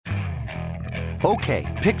Okay,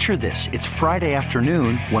 picture this. It's Friday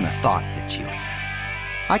afternoon when a thought hits you.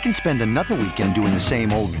 I can spend another weekend doing the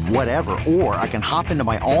same old whatever, or I can hop into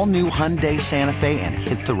my all-new Hyundai Santa Fe and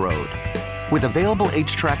hit the road. With available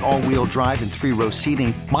H-Track all-wheel drive and 3-row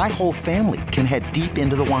seating, my whole family can head deep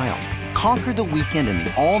into the wild. Conquer the weekend in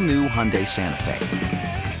the all-new Hyundai Santa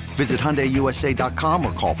Fe. Visit HyundaiUSA.com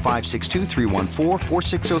or call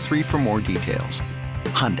 562-314-4603 for more details.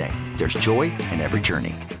 Hyundai, there's joy in every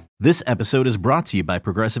journey. This episode is brought to you by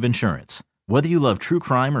Progressive Insurance. Whether you love true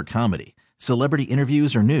crime or comedy, celebrity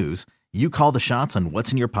interviews or news, you call the shots on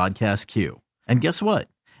what's in your podcast queue. And guess what?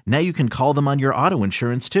 Now you can call them on your auto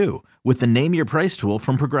insurance too with the Name Your Price tool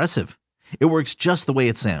from Progressive. It works just the way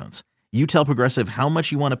it sounds. You tell Progressive how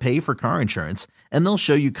much you want to pay for car insurance, and they'll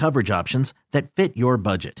show you coverage options that fit your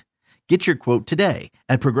budget. Get your quote today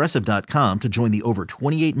at Progressive.com to join the over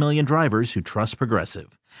 28 million drivers who trust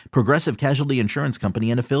Progressive. Progressive Casualty Insurance Company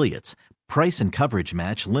and Affiliates. Price and coverage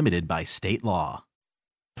match limited by state law.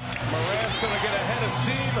 Morant's going to get ahead of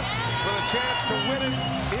steam with a chance to win it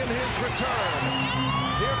in his return.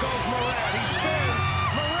 Here goes Morant. He spins.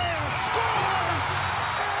 Morant scores!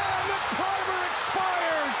 And the timer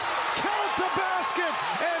expires. Count the basket.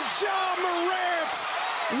 And Ja Morant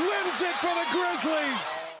wins it for the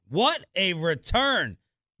Grizzlies. What a return.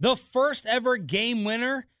 The first ever game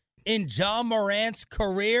winner in Ja Morant's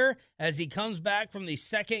career as he comes back from the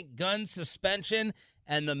second gun suspension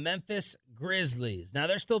and the Memphis Grizzlies. Now,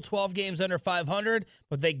 they're still 12 games under 500,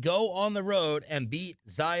 but they go on the road and beat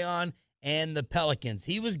Zion and the Pelicans.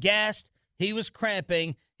 He was gassed. He was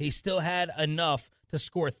cramping. He still had enough to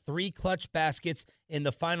score 3 clutch baskets in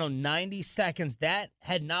the final 90 seconds. That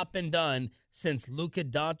had not been done since Luka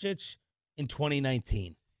Doncic in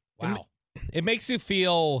 2019. Wow. It makes you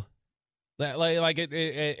feel like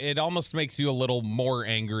it almost makes you a little more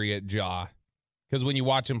angry at Ja. Because when you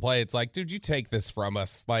watch him play, it's like, dude, you take this from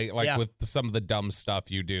us. Yeah. With some of the dumb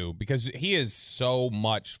stuff you do. Because he is so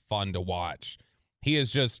much fun to watch. He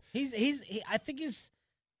is just I think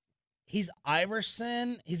he's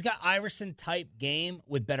Iverson. He's got Iverson type game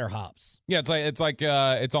with better hops. Yeah,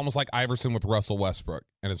 it's almost like Iverson with Russell Westbrook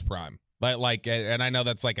in his prime. And I know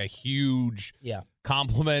that's like a huge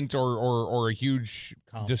compliment or a huge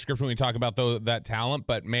description when we talk about that talent,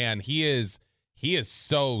 but man, he is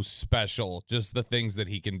so special, just the things that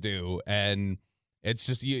he can do. And it's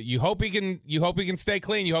just you hope he can stay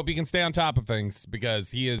clean, you hope he can stay on top of things,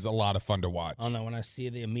 because he is a lot of fun to watch. Oh no, when I see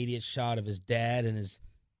the immediate shot of his dad and his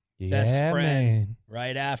best friend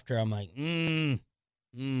right after, I'm like,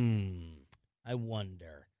 I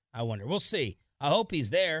wonder. We'll see. I hope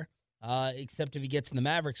he's there. Except if he gets in the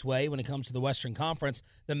Mavericks' way when it comes to the Western Conference.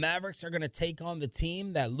 The Mavericks are going to take on the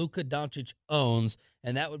team that Luka Doncic owns,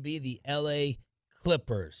 and that would be the L.A.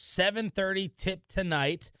 Clippers. 7:30 tip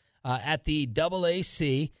tonight at the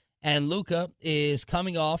AAC, and Luka is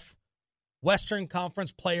coming off Western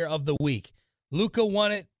Conference Player of the Week. Luka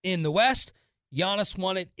won it in the West. Giannis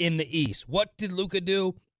won it in the East. What did Luka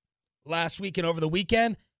do last week and over the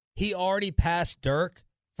weekend? He already passed Dirk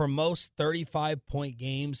for most 35-point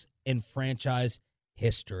games in franchise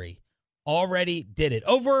history. Already did it.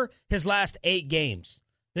 Over his last 8 games,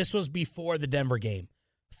 this was before the Denver game,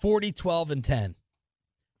 40-12-10,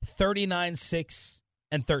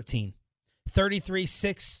 39-6-13,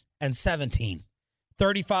 33-6-17,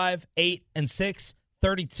 35-8-6,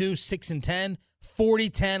 32-6-10,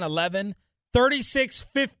 40-10-11,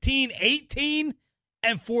 36-15-18,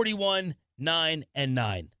 and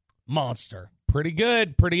 41-9-9. Monster. Pretty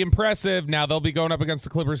good, pretty impressive. Now they'll be going up against the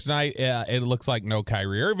Clippers tonight. It looks like no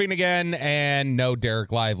Kyrie Irving again and no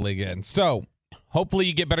Derek Lively again. So hopefully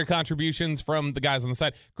you get better contributions from the guys on the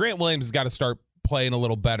side. Grant Williams has got to start playing a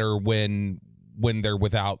little better when they're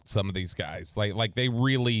without some of these guys. Like they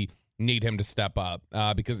really need him to step up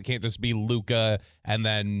because it can't just be Luka and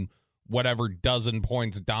then whatever dozen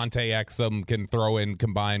points Dante Exum can throw in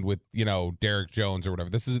combined with, Derek Jones or whatever.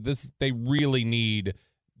 They really need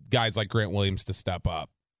guys like Grant Williams to step up.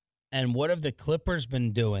 And what have the Clippers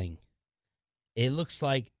been doing? It looks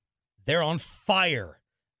like they're on fire.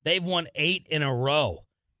 They've won 8 in a row.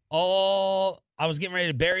 I was getting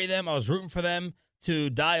ready to bury them. I was rooting for them to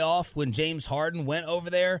die off when James Harden went over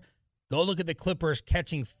there. Go look at the Clippers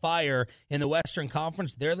catching fire in the Western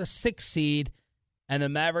Conference. They're the 6th seed, and the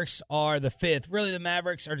Mavericks are the 5th. Really, the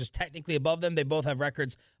Mavericks are just technically above them. They both have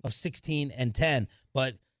records of 16-10.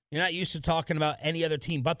 But you're not used to talking about any other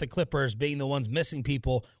team but the Clippers being the ones missing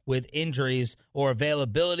people with injuries or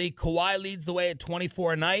availability. Kawhi leads the way at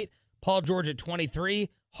 24 a night. Paul George at 23.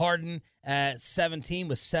 Harden at 17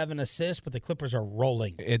 with 7 assists, but the Clippers are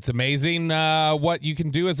rolling. It's amazing what you can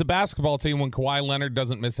do as a basketball team when Kawhi Leonard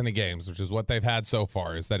doesn't miss any games, which is what they've had so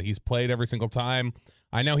far, is that he's played every single time.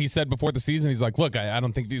 I know he said before the season, he's like, look, I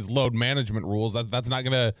don't think these load management rules, that's not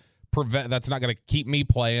going to prevent, that's not going to keep me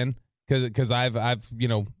playing because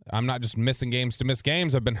I'm not just missing games to miss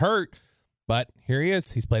games. I've been hurt. But here he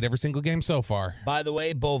is. He's played every single game so far. By the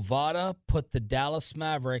way, Bovada put the Dallas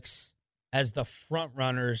Mavericks as the front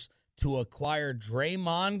runners to acquire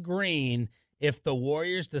Draymond Green if the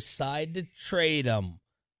Warriors decide to trade him.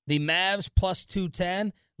 The Mavs plus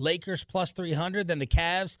 210, Lakers plus 300, then the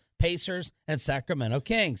Cavs, Pacers, and Sacramento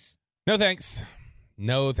Kings. No thanks.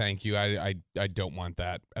 No, thank you. I don't want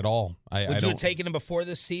that at all. Would you have taken him before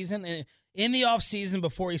this season? In the offseason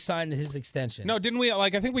before he signed his extension. No, didn't we?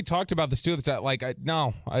 Like, I think we talked about this too. I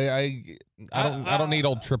don't need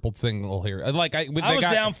old triple single here. Like, I was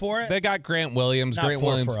down for it. They got Grant Williams. Not Grant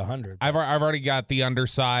Williams for 100. I've already got the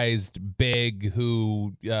undersized big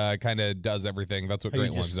who kind of does everything. That's what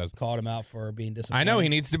Grant Williams does. Called him out for being disappointed. I know he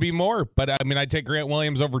needs to be more, but I mean, I'd take Grant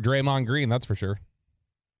Williams over Draymond Green. That's for sure.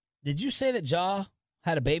 Did you say that Ja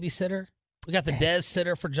had a babysitter? We got the Dez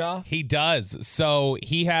sitter for Ja. He does. So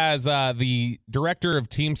he has the director of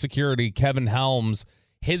team security, Kevin Helms.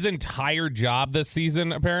 His entire job this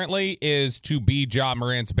season, apparently, is to be Ja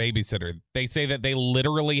Morant's babysitter. They say that they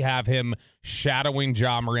literally have him shadowing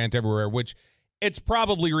Ja Morant everywhere, which it's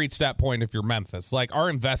probably reached that point if you're Memphis. Like, our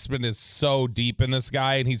investment is so deep in this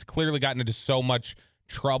guy, and he's clearly gotten into so much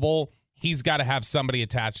trouble. He's got to have somebody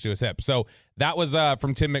attached to his hip. So that was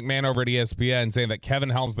from Tim McMahon over at ESPN saying that Kevin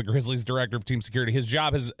Helms, the Grizzlies director of team security, his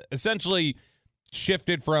job has essentially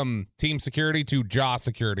shifted from team security to Ja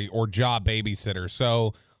security or Ja babysitter.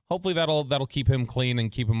 So hopefully that'll keep him clean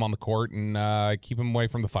and keep him on the court and keep him away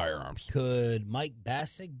from the firearms. Could Mike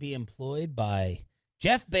Bassick be employed by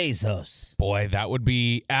Jeff Bezos? Boy, that would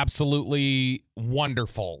be absolutely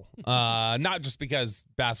wonderful. Not just because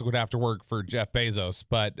Bassick would have to work for Jeff Bezos,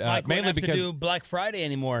 but mainly because to do Black Friday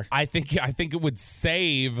anymore. I think it would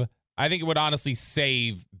save. I think it would honestly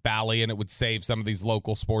save Bally, and it would save some of these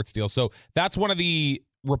local sports deals. So that's one of the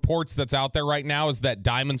reports that's out there right now, is that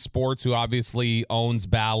Diamond Sports, who obviously owns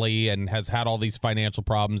Bally and has had all these financial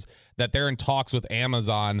problems, that they're in talks with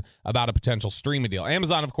Amazon about a potential streaming deal.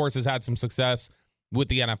 Amazon, of course, has had some success with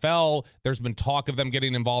the NFL. There's been talk of them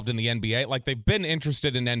getting involved in the NBA. Like, they've been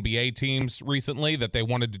interested in NBA teams recently, that they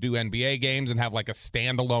wanted to do NBA games and have like a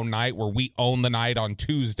standalone night where we own the night on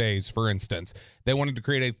Tuesdays, for instance. They wanted to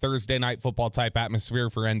create a Thursday night football type atmosphere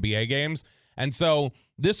for NBA games. And so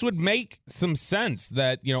this would make some sense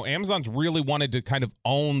that, Amazon's really wanted to kind of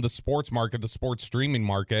own the sports market, the sports streaming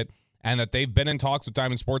market, and that they've been in talks with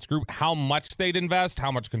Diamond Sports Group. How much they'd invest,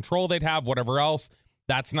 how much control they'd have, whatever else,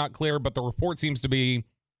 that's not clear, but the report seems to be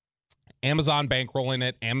Amazon bankrolling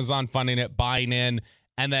it, Amazon funding it, buying in,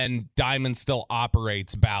 and then Diamond still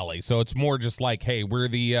operates Bally. So it's more just like, hey, we're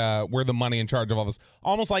the money in charge of all this.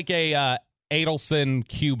 Almost like a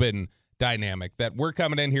Adelson-Cuban dynamic, that we're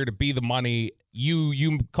coming in here to be the money.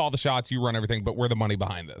 You call the shots, you run everything, but we're the money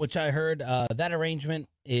behind this. Which I heard that arrangement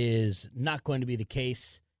is not going to be the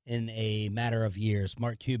case in a matter of years.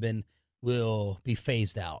 Mark Cuban will be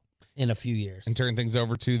phased out in a few years and turn things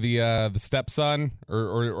over to the stepson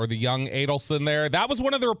or the young Adelson there. That was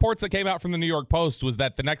one of the reports that came out from the New York Post, was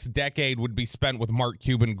that the next decade would be spent with Mark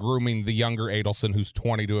Cuban grooming the younger Adelson, who's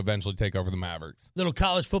 20, to eventually take over the Mavericks. Little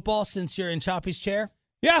college football since you're in Choppy's chair.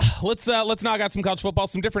 Yeah, let's knock out some college football.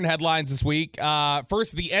 Some different headlines this week.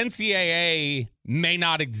 First, the NCAA may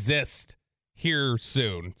not exist here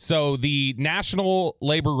soon. So the National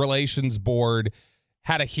Labor Relations Board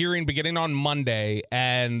had a hearing beginning on Monday,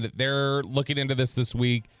 and they're looking into this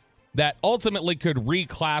week, that ultimately could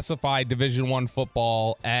reclassify Division I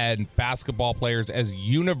football and basketball players as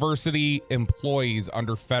university employees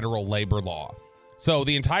under federal labor law. So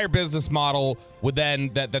the entire business model would then,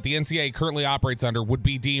 that the NCAA currently operates under, would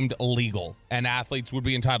be deemed illegal, and athletes would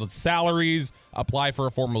be entitled to salaries, apply for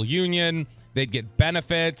a formal union, they'd get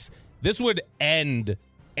benefits. This would end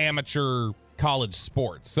amateur college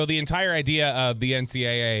sports. So the entire idea of the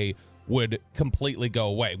NCAA would completely go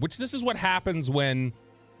away, which this is what happens when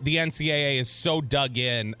the NCAA is so dug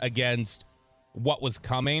in against what was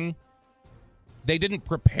coming. They didn't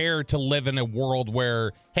prepare to live in a world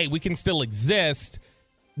where, hey, we can still exist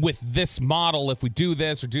with this model if we do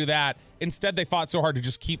this or do that. Instead, they fought so hard to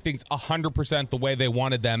just keep things 100% the way they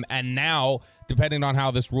wanted them. And now, depending on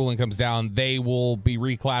how this ruling comes down, they will be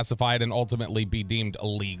reclassified and ultimately be deemed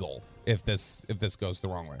illegal if this goes the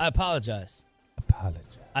wrong way. I apologize.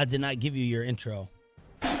 I did not give you your intro.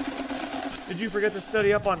 Did you forget to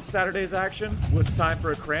study up on Saturday's action? Well, it's time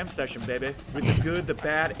for a cram session, baby. With the good, the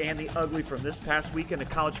bad, and the ugly from this past weekend of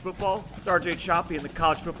college football, it's RJ Choppy and the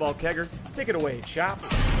College Football Kegger. Take it away, Chop.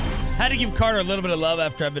 Had to give Carter a little bit of love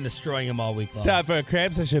after I've been destroying him all week long. It's time for a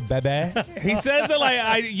cram session, baby. He says it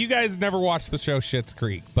like you guys never watched the show Schitt's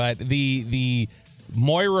Creek, but the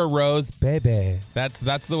Moira Rose, baby. That's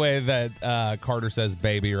the way that Carter says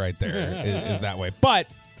baby right there is that way. But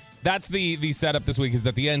that's the setup this week, is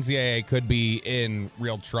that the NCAA could be in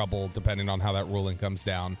real trouble depending on how that ruling comes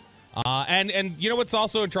down. And you know what's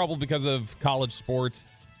also in trouble because of college sports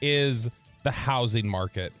is the housing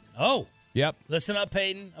market. Oh. Yep. Listen up,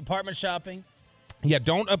 Peyton. Apartment shopping. Yeah,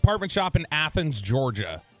 don't apartment shop in Athens,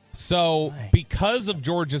 Georgia. So because of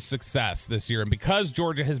Georgia's success this year and because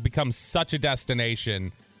Georgia has become such a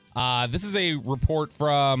destination, this is a report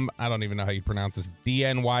from, I don't even know how you pronounce this,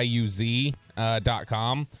 dnyuz.com.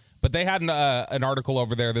 But they had an article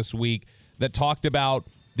over there this week that talked about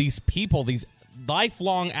these people, these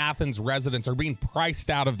lifelong Athens residents are being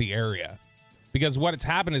priced out of the area. Because what has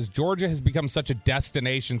happened is Georgia has become such a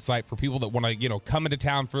destination site for people that want to, come into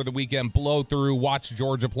town for the weekend, blow through, watch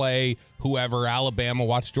Georgia play whoever, Alabama,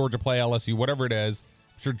 watch Georgia play LSU, whatever it is.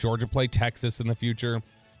 I'm sure Georgia play Texas in the future.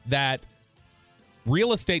 That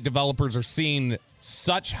real estate developers are seeing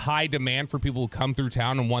such high demand for people who come through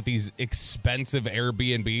town and want these expensive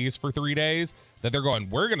Airbnbs for 3 days that they're going,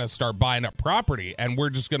 we're going to start buying up property and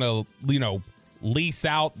we're just going to, lease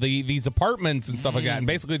out these apartments and stuff like that and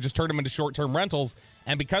basically just turn them into short-term rentals.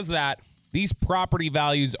 And because of that, these property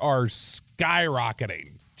values are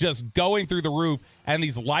skyrocketing, just going through the roof. And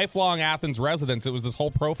these lifelong Athens residents, it was this whole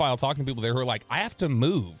profile talking to people there who are like, I have to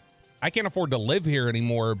move. I can't afford to live here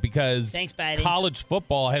anymore because college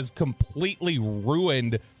football has completely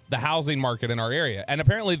ruined the housing market in our area. And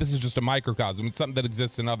apparently this is just a microcosm. It's something that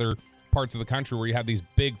exists in other parts of the country where you have these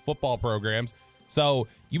big football programs. So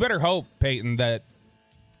you better hope, Peyton, that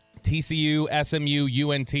TCU, SMU,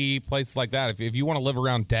 UNT, places like that, if you want to live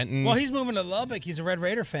around Denton. Well, he's moving to Lubbock. He's a Red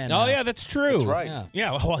Raider fan now. Oh, yeah, that's true. That's right.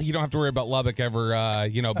 Yeah, well, you don't have to worry about Lubbock ever,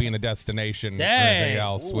 being a destination or anything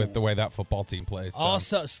else with the way that football team plays. So.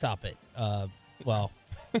 Also, stop it. I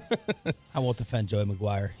won't defend Joey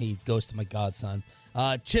McGuire. He goes to my godson.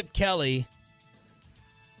 Chip Kelly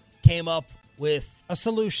came up with a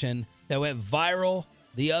solution that went viral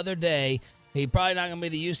the other day. He's probably not going to be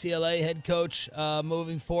the UCLA head coach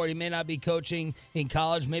moving forward. He may not be coaching in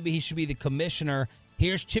college. Maybe he should be the commissioner.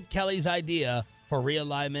 Here's Chip Kelly's idea for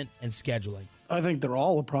realignment and scheduling. I think they're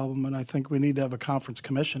all a problem, and I think we need to have a conference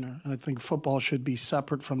commissioner. I think football should be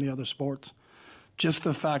separate from the other sports. Just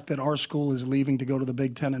the fact that our school is leaving to go to the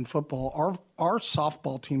Big Ten in football, our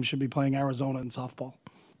softball team should be playing Arizona in softball.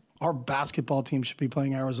 Our basketball team should be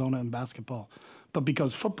playing Arizona in basketball. But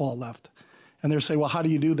because football left, and they're saying, well, how do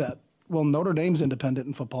you do that? Well, Notre Dame's independent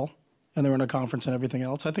in football, and they're in a conference and everything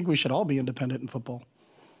else. I think we should all be independent in football.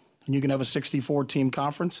 And you can have a 64-team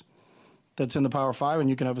conference that's in the Power 5, and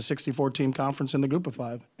you can have a 64-team conference in the Group of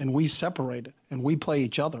 5. And we separate it, and we play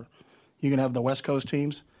each other. You can have the West Coast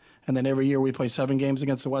teams, and then every year we play 7 games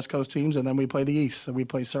against the West Coast teams, and then we play the East. So we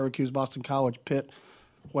play Syracuse, Boston College, Pitt,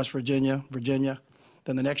 West Virginia, Virginia.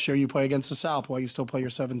 Then the next year you play against the South while you still play your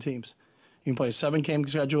 7 teams. You can play a 7-game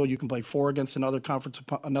schedule. You can play 4 against another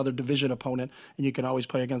division opponent, and you can always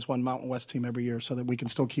play against one Mountain West team every year so that we can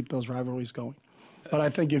still keep those rivalries going. But I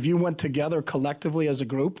think if you went together collectively as a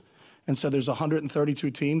group and said there's 132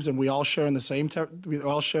 teams and we all share the same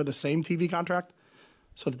TV contract,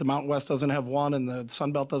 so that the Mountain West doesn't have one and the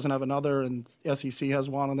Sun Belt doesn't have another and SEC has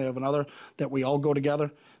one and they have another, that we all go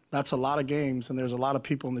together, that's a lot of games, and there's a lot of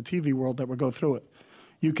people in the TV world that would go through it.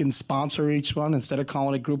 You can sponsor each one. Instead of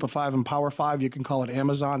calling it Group of 5 and Power 5, you can call it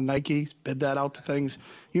Amazon, Nike, bid that out to things.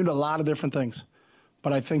 You do a lot of different things.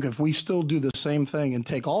 But I think if we still do the same thing and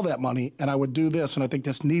take all that money, and I would do this, and I think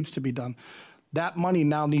this needs to be done, that money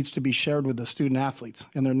now needs to be shared with the student athletes,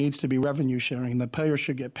 and there needs to be revenue sharing, and the players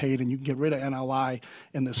should get paid, and you can get rid of NLI,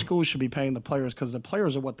 and the schools should be paying the players because the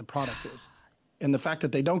players are what the product is. And the fact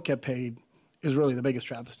that they don't get paid is really the biggest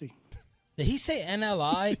travesty. Did he say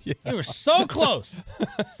NLI? Yeah. We were so close.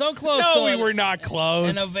 So close. No, we were not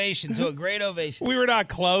close. An ovation, to a great ovation. We were not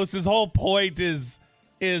close. His whole point is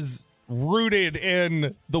rooted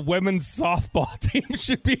in the women's softball team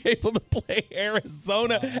should be able to play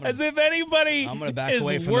Arizona, as if anybody I'm gonna back is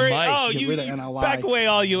away from worried. the mic. Oh, you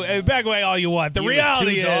back away all you want. The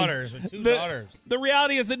reality is with two daughters. The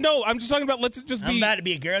reality is that no, I'm just talking about let's just be. I'm about to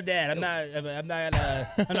be a girl dad.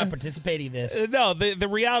 I'm not participating in this. No, the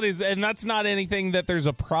reality is, and that's not anything that there's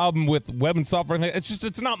a problem with women's softball. It's just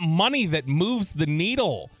it's not money that moves the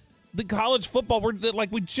needle. the college football,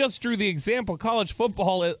 we just drew the example. College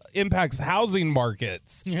football impacts housing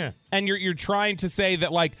markets. Yeah. And you're trying to say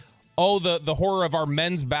that, like, oh, the horror of our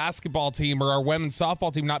men's basketball team or our women's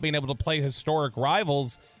softball team not being able to play historic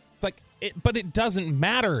rivals. It's like, but it doesn't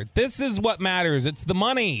matter. This is what matters. It's the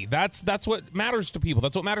money. That's what matters to people.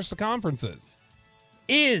 That's what matters to conferences.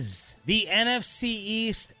 Is the NFC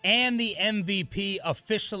East and the MVP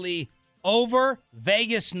officially over?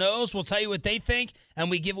 Vegas knows. We'll tell you what they think, and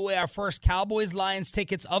we give away our first Cowboys-Lions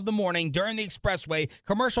tickets of the morning during the Expressway,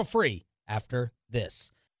 commercial-free, after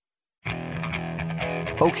this.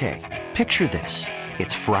 Okay, picture this.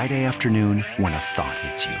 It's Friday afternoon when a thought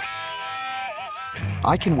hits you.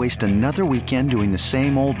 I can waste another weekend doing the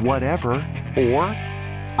same old whatever, or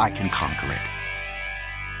I can conquer it.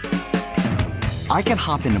 I can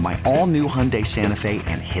hop into my all-new Hyundai Santa Fe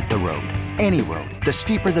and hit the road. Any road. The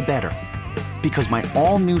steeper, the better. Because my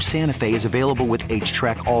all-new Santa Fe is available with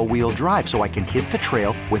H-Track all-wheel drive, so I can hit the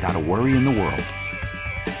trail without a worry in the world.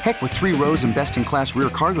 Heck, with 3 rows and best-in-class rear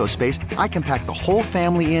cargo space, I can pack the whole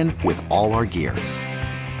family in with all our gear.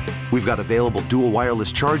 We've got available dual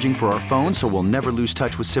wireless charging for our phones, so we'll never lose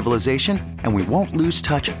touch with civilization, and we won't lose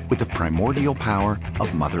touch with the primordial power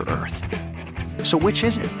of Mother Earth. So which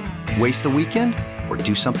is it? Waste the weekend or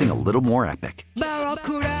do something a little more epic?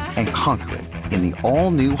 And conquer it in the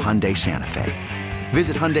all-new Hyundai Santa Fe.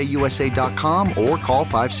 Visit HyundaiUSA.com or call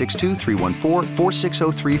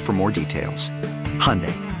 562-314-4603 for more details.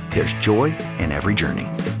 Hyundai, there's joy in every journey.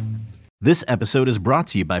 This episode is brought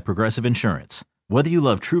to you by Progressive Insurance. Whether you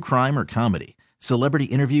love true crime or comedy, celebrity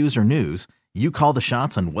interviews or news, you call the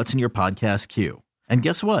shots on what's in your podcast queue. And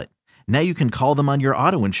guess what? Now you can call them on your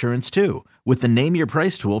auto insurance too with the Name Your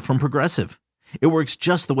Price tool from Progressive. It works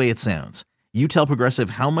just the way it sounds. You tell Progressive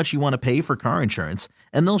how much you want to pay for car insurance,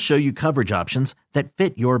 and they'll show you coverage options that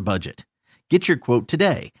fit your budget. Get your quote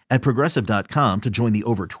today at Progressive.com to join the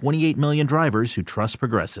over 28 million drivers who trust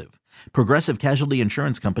Progressive. Progressive Casualty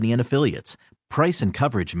Insurance Company and Affiliates. Price and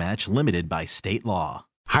coverage match limited by state law.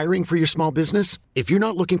 Hiring for your small business? If you're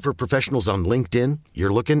not looking for professionals on LinkedIn,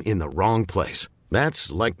 you're looking in the wrong place.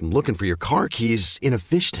 That's like looking for your car keys in a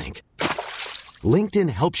fish tank. LinkedIn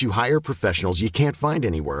helps you hire professionals you can't find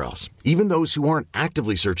anywhere else, even those who aren't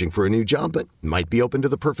actively searching for a new job but might be open to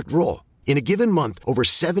the perfect role. In a given month, over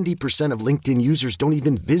 70% of LinkedIn users don't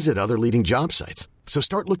even visit other leading job sites. So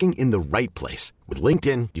start looking in the right place. With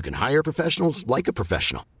LinkedIn, you can hire professionals like a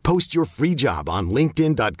professional. Post your free job on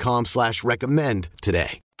linkedin.com/recommend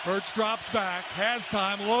today. Hurts drops back, has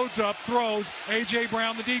time, loads up, throws. A.J.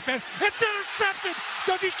 Brown, the defense. It's intercepted.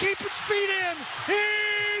 Does he keep his feet in?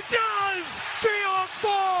 He does! Seahawks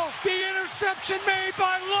ball! The interception made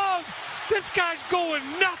by Love. This guy's going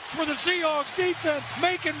nuts for the Seahawks defense,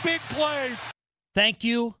 making big plays. Thank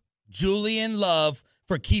you, Julian Love,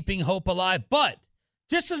 for keeping hope alive. But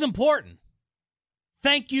just as important,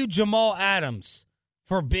 thank you, Jamal Adams,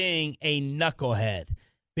 for being a knucklehead.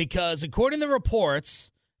 Because according to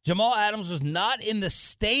reports, Jamal Adams was not in the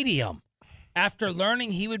stadium after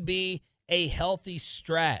learning he would be a healthy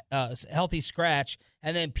scratch.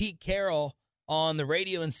 And then Pete Carroll on the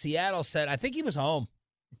radio in Seattle said, I think he was home.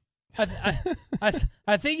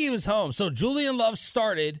 I think he was home. So Julian Love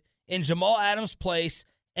started in Jamal Adams' place,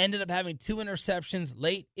 ended up having 2 interceptions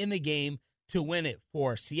late in the game to win it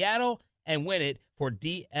for Seattle and win it for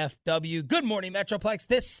DFW. Good morning, Metroplex.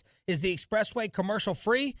 This is the Expressway commercial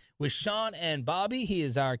free with Sean and Bobby. He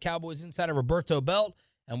is our Cowboys insider, Roberto Belt,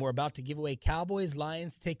 and we're about to give away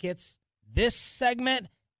Cowboys-Lions tickets this segment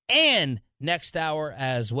and next hour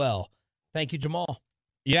as well. Thank you, Jamal.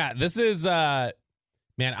 Yeah, this is man,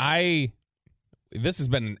 this has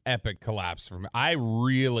been an epic collapse for me. I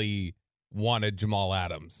really wanted Jamal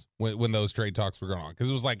Adams when those trade talks were going on, because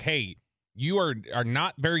it was like, hey, you are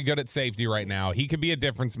not very good at safety right now. He could be a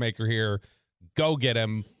difference maker here. Go get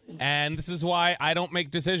him. And this is why I don't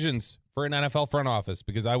make decisions for an NFL front office,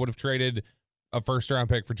 because I would have traded a first-round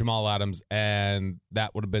pick for Jamal Adams, and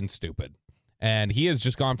that would have been stupid. And he has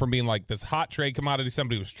just gone from being like this hot trade commodity,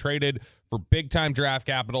 somebody who was traded for big-time draft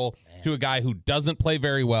capital, to a guy who doesn't play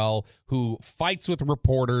very well, who fights with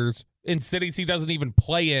reporters in cities he doesn't even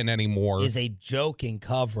play in anymore. Is a joke in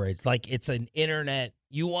coverage. Like, it's an internet.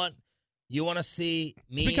 You want to see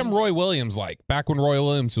memes? It's become Roy Williams like. Back when Roy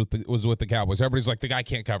Williams was with the Cowboys, everybody's like, the guy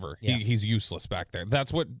can't cover. Yeah. He's useless back there.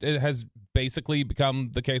 That's what it has basically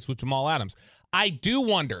become the case with Jamal Adams. I do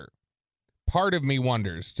wonder, part of me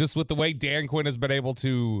wonders, just with the way Dan Quinn has been able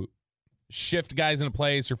to shift guys into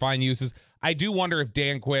place or find uses, I do wonder if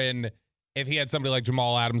Dan Quinn, if he had somebody like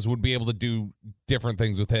Jamal Adams, would be able to do different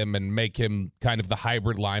things with him and make him kind of the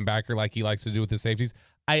hybrid linebacker like he likes to do with his safeties.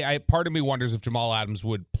 part of me wonders if Jamal Adams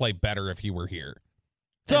would play better if he were here.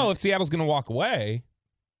 So if Seattle's going to walk away,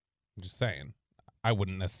 I'm just saying, I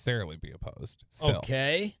wouldn't necessarily be opposed. Still.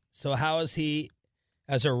 Okay. So how is he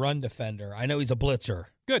as a run defender? I know he's a blitzer.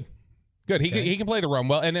 Good. Okay. He can play the run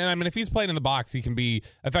well. And I mean, if he's playing in the box, he can be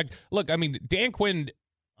effective. Look, I mean, Dan Quinn.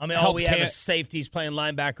 I mean, all we have is safeties playing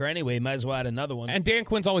linebacker anyway. Might as well add another one. And Dan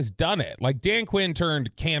Quinn's always done it. Like, Dan Quinn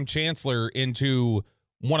turned Cam Chancellor into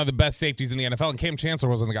one of the best safeties in the NFL, and Cam Chancellor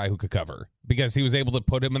wasn't the guy who could cover because he was able to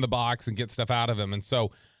put him in the box and get stuff out of him. And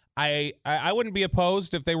so I wouldn't be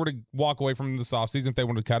opposed if they were to walk away from him this offseason, if they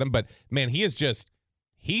wanted to cut him. But, man, he's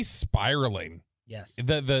spiraling. Yes.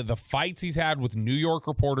 The fights he's had with New York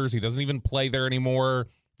reporters, he doesn't even play there anymore.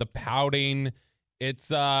 The pouting, it's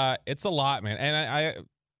a lot, man. And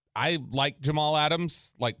I like Jamal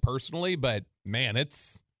Adams, like, personally, but, man,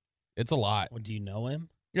 it's a lot. Well, do you know him?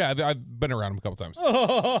 Yeah, I've been around him a couple times.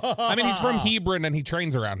 I mean, he's from Hebron, and he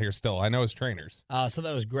trains around here still. I know his trainers. So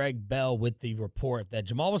that was Greg Bell with the report that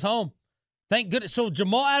Jamal was home. Thank goodness. So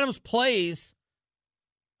Jamal Adams plays.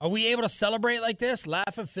 Are we able to celebrate like this?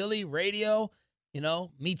 Laugh at Philly radio? You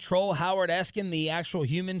know, me troll Howard Eskin, the actual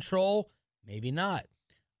human troll? Maybe not.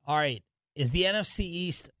 All right. Is the NFC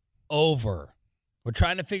East over? We're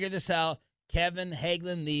trying to figure this out. Kevin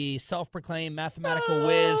Hagelin, the self-proclaimed mathematical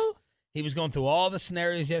whiz, he was going through all the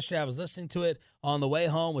scenarios yesterday. I was listening to it on the way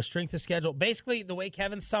home with strength of schedule. Basically, the way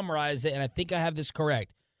Kevin summarized it, and I think I have this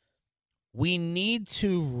correct, we need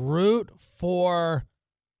to root for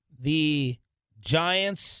the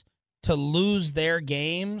Giants to lose their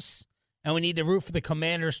games, and we need to root for the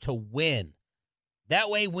Commanders to win.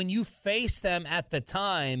 That way, when you face them at the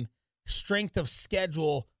time, strength of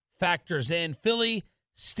schedule factors in. Philly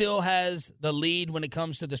still has the lead when it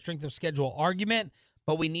comes to the strength of schedule argument,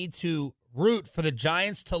 but we need to root for the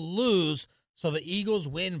Giants to lose so the Eagles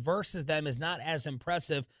win versus them is not as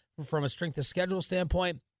impressive from a strength of schedule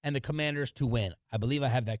standpoint, and the Commanders to win. I believe I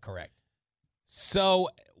have that correct. So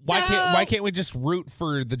why can't we just root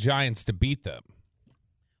for the Giants to beat them?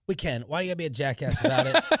 We can. Why do you got to be a jackass about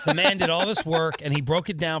it? The man did all this work, and he broke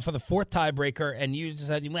it down for the fourth tiebreaker, and you just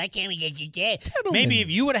said, why can't we get you get? Maybe if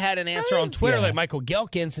you would have had an answer on Twitter like Michael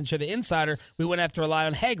Gelkin, since you're the insider, we wouldn't have to rely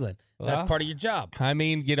on Hagelin. That's part of your job. I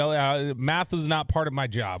mean, you know, math is not part of my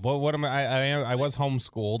job. What am I was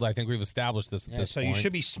homeschooled. I think we've established this at this point. So you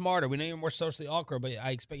should be smarter. We know you're more socially awkward, but I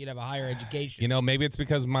expect you to have a higher education. You know, maybe it's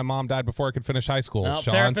because my mom died before I could finish high school, no,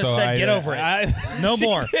 Sean. Therapist said get over it. No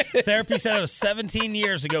more. Therapy said it was 17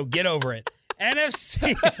 years ago. Get over it.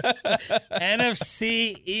 NFC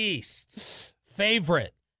East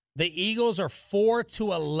favorite. The Eagles are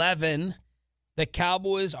 4-11. The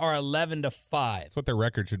Cowboys are 11-5. That's what their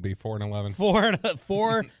record should be, 4-11.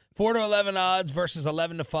 4-11 odds versus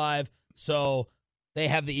 11-5. So they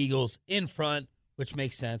have the Eagles in front, which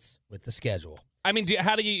makes sense with the schedule. I mean,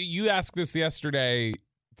 how do you asked this yesterday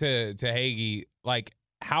to Hagee? Like,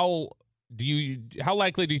 how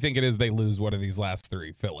likely do you think it is they lose one of these last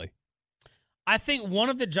three, Philly? I think one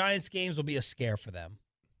of the Giants games will be a scare for them.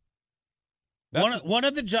 One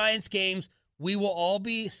of the Giants games, we will all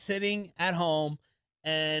be sitting at home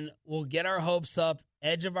and we'll get our hopes up,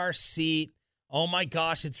 edge of our seat. Oh my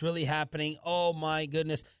gosh, it's really happening. Oh my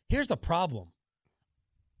goodness. Here's the problem.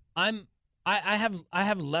 I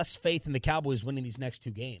have less faith in the Cowboys winning these next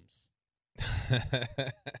two games.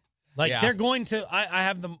 They're going to. I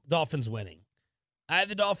have the Dolphins winning. I have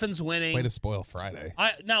the Dolphins winning. Way to spoil Friday.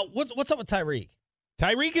 Now what's up with Tyreek?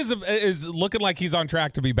 Tyreek is looking like he's on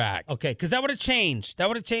track to be back. Okay, because that would have changed. That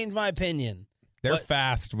would have changed my opinion. They're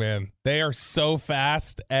fast, man. They are so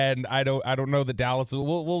fast, and I don't know that Dallas.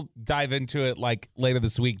 We'll dive into it like later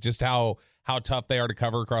this week, just how tough they are to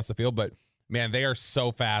cover across the field. But man, they are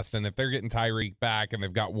so fast, and if they're getting Tyreek back, and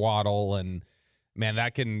they've got Waddle, and man,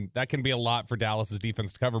 that can be a lot for Dallas's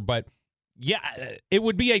defense to cover. But yeah, it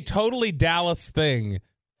would be a totally Dallas thing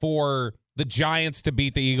for the Giants to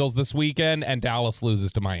beat the Eagles this weekend, and Dallas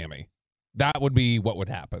loses to Miami. That would be what would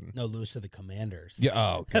happen. No, lose to the Commanders. Yeah.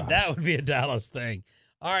 Oh, gosh. That would be a Dallas thing.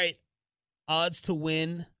 All right. Odds to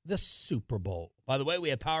win the Super Bowl. By the way, we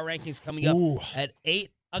have power rankings coming up at 8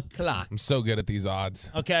 o'clock. I'm so good at these odds.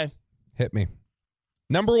 Okay. Hit me.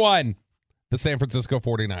 Number 1, the San Francisco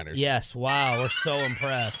 49ers. Yes. Wow. We're so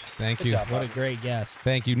impressed. Thank you. What a great guess.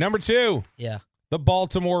 Thank you. Number 2. Yeah. The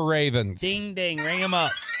Baltimore Ravens. Ding, ding. Ring them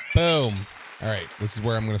up. Boom. All right. This is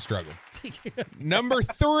where I'm going to struggle. Number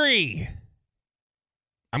 3.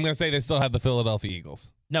 I'm going to say they still have the Philadelphia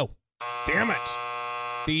Eagles. No. Damn it.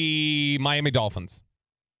 The Miami Dolphins.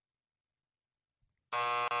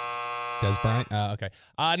 Des Bryant? Okay.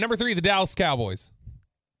 Number 3, the Dallas Cowboys.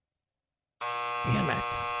 Damn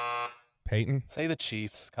it. Peyton? Say the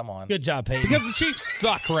Chiefs. Come on. Good job, Peyton. Because the Chiefs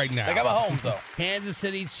suck right now. They got Mahomes, though. Kansas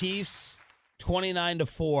City Chiefs,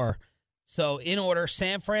 29-4. So in order,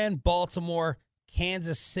 San Fran, Baltimore,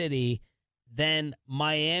 Kansas City, then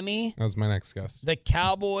Miami. That was my next guess. The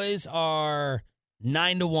Cowboys are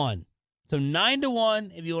 9-1. So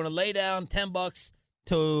 9-1 if you want to lay down $10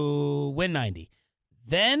 to win 90.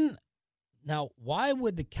 Then, now, why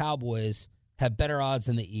would the Cowboys have better odds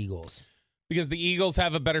than the Eagles? Because the Eagles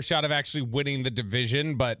have a better shot of actually winning the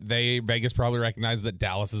division, but Vegas probably recognizes that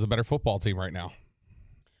Dallas is a better football team right now.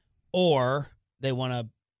 Or they want to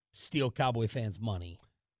steal Cowboy fans' money.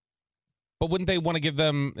 But wouldn't they want to give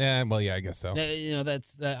them? Well, yeah, I guess so.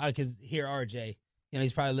 That's I could hear RJ.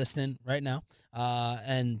 He's probably listening right now,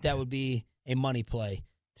 and that would be a money play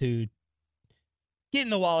to get in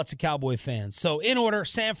the wallets of Cowboy fans. So in order: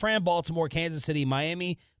 San Fran, Baltimore, Kansas City,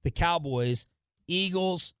 Miami, the Cowboys,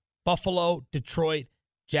 Eagles, Buffalo, Detroit,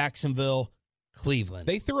 Jacksonville, Cleveland.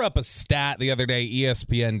 They threw up a stat the other day,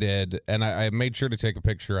 ESPN did, and I made sure to take a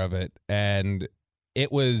picture of it. And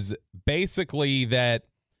it was basically that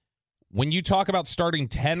when you talk about starting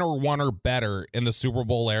 10-1 or better in the Super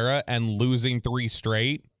Bowl era and losing 3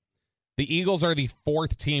 straight, the Eagles are the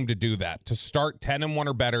 4th team to do that, to start 10-1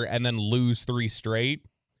 or better and then lose 3 straight.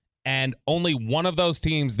 And only one of those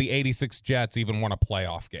teams, the 86 Jets, even won a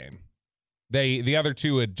playoff game. The other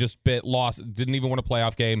 2 had just lost, didn't even win a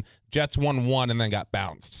playoff game. Jets won 1 and then got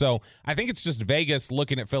bounced. So I think it's just Vegas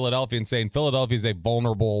looking at Philadelphia and saying Philadelphia is a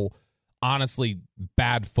vulnerable, honestly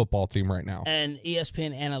bad football team right now. And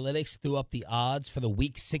ESPN Analytics threw up the odds for the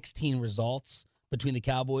Week 16 results between the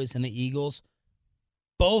Cowboys and the Eagles.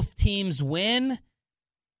 Both teams win.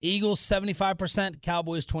 Eagles 75%,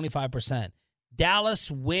 Cowboys 25%.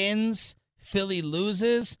 Dallas wins, Philly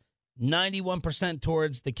loses, 91%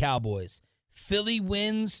 towards the Cowboys. Philly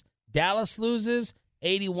wins, Dallas loses,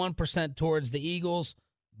 81% towards the Eagles.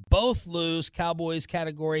 Both lose. Cowboys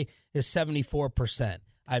category is 74%.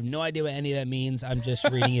 I have no idea what any of that means. I'm just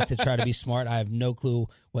reading it to try to be smart. I have no clue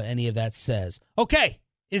what any of that says. Okay,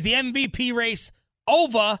 is the MVP race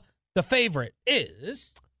over? The favorite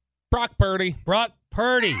is Brock Purdy. Brock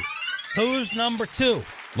Purdy. Who's number 2?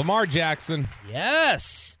 Lamar Jackson.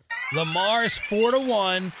 Yes. Lamar is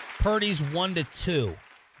 4-1. Purdy's 1-2.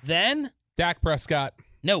 Then Dak Prescott.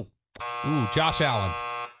 No. Ooh, Josh Allen.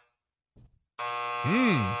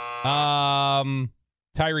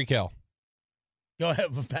 Tyreek Hill. Go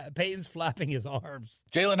ahead. Peyton's flapping his arms.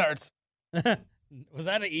 Jalen Hurts. Was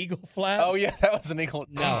that an eagle flap? Oh, yeah, that was an eagle.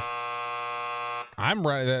 No. I'm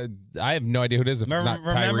right. I have no idea who it is if it's not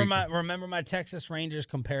Tyreek. Remember my Texas Rangers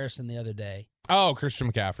comparison the other day. Oh,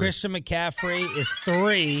 Christian McCaffrey. Christian McCaffrey is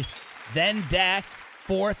 3. Then Dak,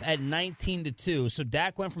 4th at 19-2. So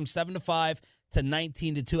Dak went from 7-5 to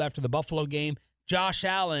 19-2 after the Buffalo game. Josh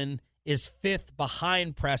Allen is 5th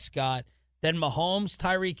behind Prescott. Then Mahomes,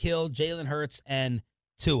 Tyreek Hill, Jalen Hurts, and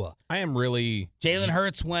Tua. Jalen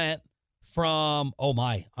Hurts went from,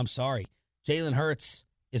 Jalen Hurts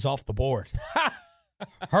is off the board.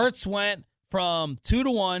 Hurts went from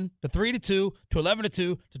 2-1 to 3-2 to 11-2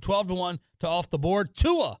 to 12-1 to off the board.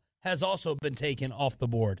 Tua has also been taken off the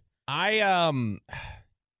board. I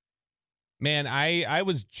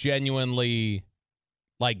was genuinely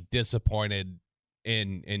disappointed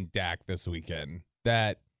in Dak this weekend.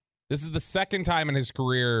 That this is the second time in his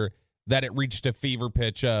career that it reached a fever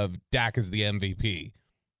pitch of Dak as the MVP.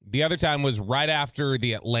 The other time was right after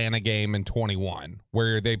the Atlanta game in 21,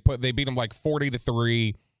 where they beat him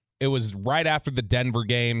 40-3. It was right after the Denver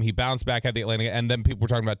game. He bounced back at the Atlanta, and then people were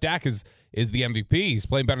talking about Dak is the MVP. He's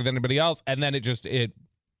playing better than anybody else. And then it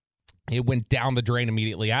went down the drain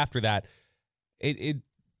immediately after that. It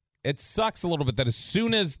sucks a little bit that as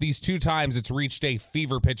soon as these 2 times it's reached a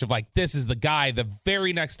fever pitch of this is the guy, the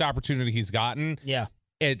very next opportunity he's gotten. Yeah.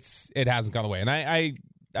 It hasn't gone away. And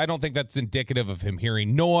I don't think that's indicative of him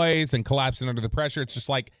hearing noise and collapsing under the pressure. It's just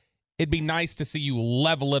it'd be nice to see you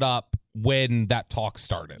level it up when that talk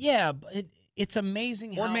started. Yeah, but it's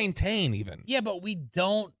amazing or maintain even. Yeah, but we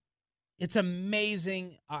don't. It's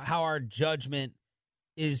amazing how our judgment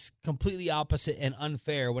is completely opposite and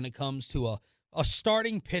unfair when it comes to a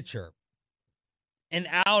starting pitcher, an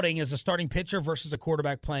outing as a starting pitcher versus a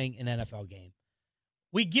quarterback playing an NFL game.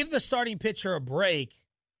 We give the starting pitcher a break,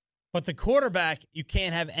 but the quarterback, you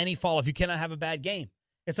can't have any fall off. You cannot have a bad game.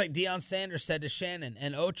 It's like Deion Sanders said to Shannon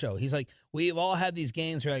and Ocho. He's like, we've all had these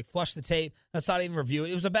games where flush the tape. Let's not even review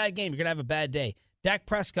it. It was a bad game. You're going to have a bad day. Dak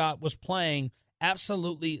Prescott was playing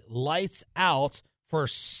absolutely lights out for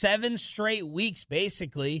 7 straight weeks,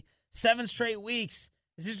 basically. 7 straight weeks.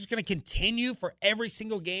 Is this just going to continue for every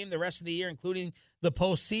single game the rest of the year, including the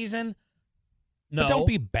postseason? No. But don't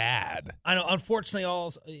be bad. I know. Unfortunately,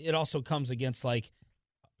 it also comes against, like,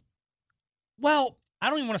 well, I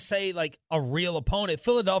don't even want to say, like, a real opponent.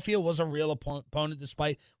 Philadelphia was a real opponent,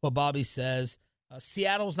 despite what Bobby says.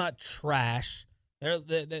 Seattle's not trash.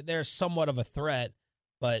 They're somewhat of a threat,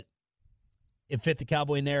 but it fit the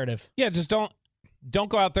Cowboy narrative. Yeah, just don't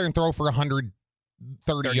go out there and throw for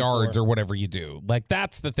 130 yards or whatever you do. Like,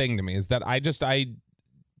 that's the thing to me, is that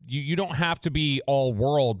you don't have to be all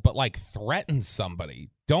world, but, like, threaten somebody.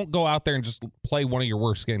 Don't go out there and just play one of your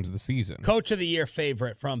worst games of the season. Coach of the Year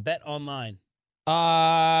favorite from Bet Online.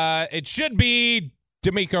 It should be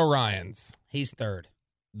D'Amico Ryans. He's third.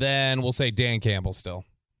 Then we'll say Dan Campbell still.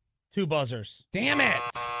 2 buzzers. Damn it.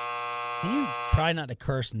 Can you try not to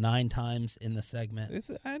curse 9 times in the segment?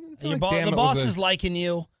 The boss is liking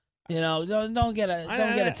you. You know, don't get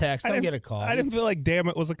a text. Don't get a call. I didn't feel like damn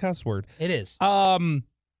it was a cuss word. It is.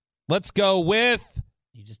 Let's go with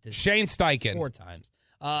you just did Shane Steichen. 4 times.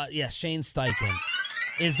 Yes, Shane Steichen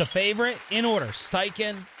is the favorite in order.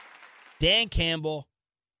 Steichen, Dan Campbell,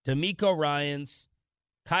 D'Amico Ryans,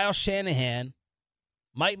 Kyle Shanahan,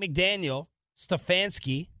 Mike McDaniel,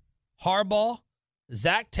 Stefanski, Harbaugh,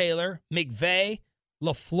 Zach Taylor, McVay,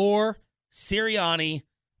 LaFleur, Sirianni,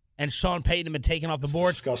 and Sean Payton have been taken off the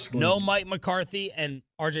board. No Mike McCarthy, and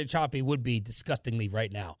RJ Choppy would be disgustingly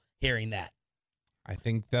right now hearing that. I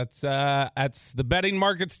think that's the betting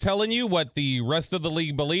market's telling you what the rest of the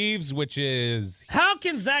league believes, which is... How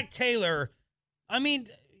can Zach Taylor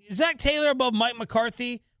above Mike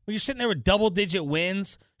McCarthy when you're sitting there with double-digit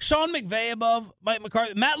wins? Sean McVay above Mike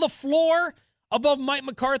McCarthy? Matt LaFleur above Mike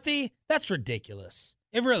McCarthy? That's ridiculous.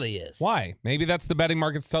 It really is. Why? Maybe that's the betting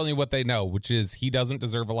market's telling you what they know, which is he doesn't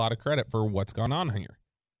deserve a lot of credit for what's gone on here.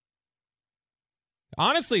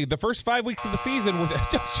 Honestly, the first 5 weeks of the season,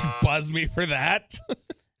 don't you buzz me for that.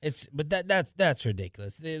 That's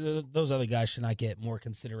ridiculous. Those other guys should not get more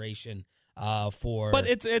consideration for. But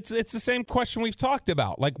it's the same question we've talked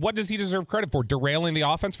about. Like, what does he deserve credit for? Derailing the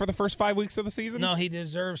offense for the first 5 weeks of the season? No, he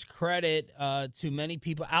deserves credit to many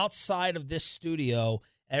people outside of this studio.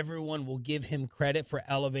 Everyone will give him credit for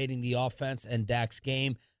elevating the offense and Dak's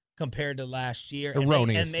game compared to last year.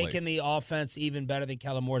 Erroneously. And making the offense even better than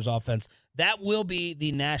Kellen Moore's offense. That will be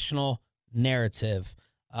the national narrative.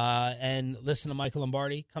 And listen to Michael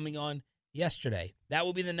Lombardi coming on yesterday. That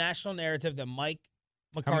will be the national narrative that Mike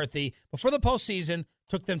McCarthy, before the postseason,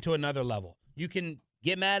 took them to another level. You can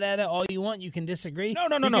get mad at it all you want. You can disagree. No.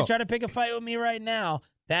 You can try to pick a fight with me right now.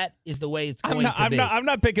 That is the way it's going to be. I'm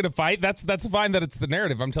not picking a fight. That's fine that it's the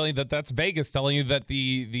narrative. I'm telling you that's Vegas telling you that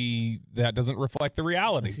that doesn't reflect the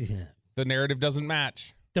reality. Yeah. The narrative doesn't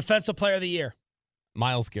match. Defensive Player of the Year.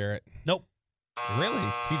 Myles Garrett. Nope. Really?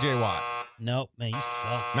 TJ Watt. Nope. Man, you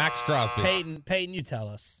suck. Max Crosby. Peyton, you tell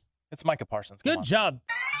us. It's Micah Parsons. Good job.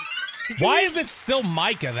 Why is it still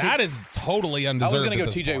Micah? That is totally undeserved. I was going to go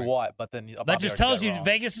TJ Watt, but then that just tells you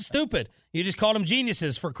Vegas is stupid. You just called them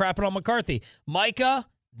geniuses for crapping on McCarthy. Micah,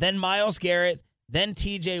 then Myles Garrett, then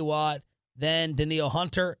TJ Watt, then Danielle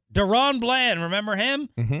Hunter. Deron Bland, remember him?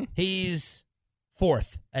 Mm-hmm. He's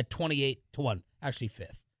 4th at 28-1. Actually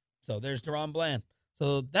 5th. So there's Deron Bland.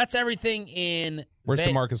 So that's everything in... Where's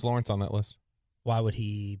DeMarcus Lawrence on that list? Why would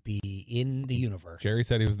he be in the universe? Jerry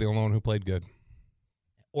said he was the only one who played good.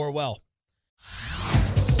 Or well.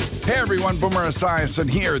 Hey everyone, Boomer Esiason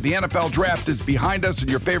here. The NFL Draft is behind us and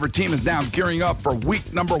your favorite team is now gearing up for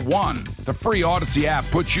week number 1. The free Odyssey app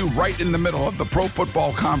puts you right in the middle of the pro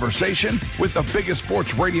football conversation with the biggest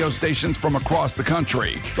sports radio stations from across the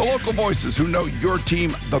country. The local voices who know your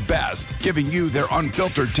team the best, giving you their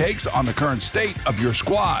unfiltered takes on the current state of your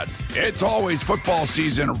squad. It's always football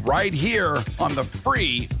season right here on the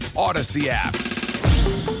free Odyssey app.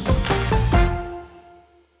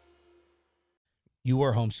 You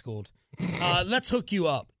were homeschooled. Let's hook you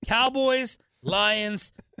up. Cowboys,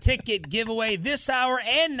 Lions, ticket giveaway this hour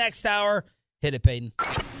and next hour. Hit it, Peyton.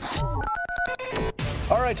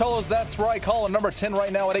 All right, Tolos, that's right. Call number 10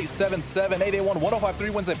 right now at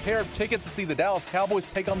 877-881-1053 wins a pair of tickets to see the Dallas Cowboys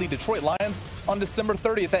take on the Detroit Lions on December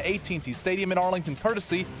 30th at AT&T Stadium in Arlington,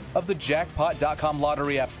 courtesy of the Jackpot.com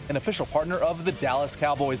lottery app, an official partner of the Dallas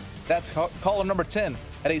Cowboys. That's caller number 10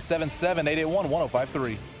 at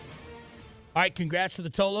 877-881-1053. All right, congrats to the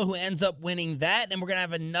Tolo who ends up winning that. And we're going to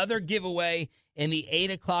have another giveaway in the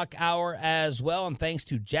 8 o'clock hour as well. And thanks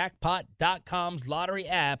to Jackpot.com's lottery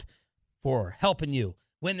app for helping you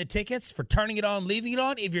win the tickets, for turning it on, leaving it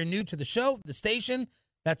on. If you're new to the show, the station,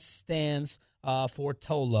 that stands for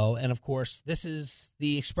Tolo. And, of course, this is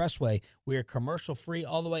the Expressway. We're commercial-free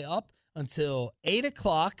all the way up until 8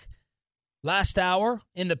 o'clock. Last hour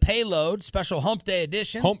in the payload, special Hump Day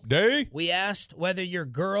edition. Hump Day? We asked whether your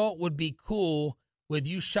girl would be cool with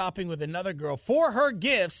you shopping with another girl for her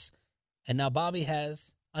gifts. And now Bobby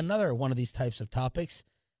has another one of these types of topics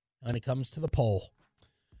when it comes to the poll.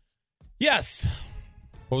 Yes.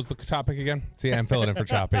 What was the topic again? See, I'm filling in for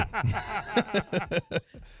Choppy. Are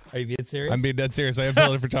you being serious? I'm being dead serious. I am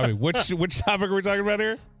filling in for Choppy. Which topic are we talking about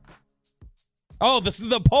here? Oh, this is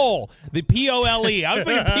the poll. The POLE. I was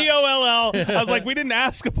thinking POLL. I was like, we didn't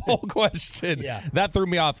ask a poll question. Yeah. That threw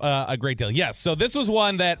me off a great deal. Yes. So this was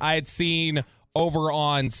one that I had seen over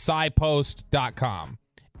on SciPost.com.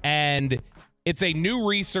 And it's a new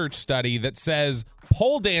research study that says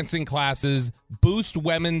pole dancing classes boost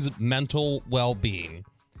women's mental well-being.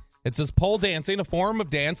 It says pole dancing, a form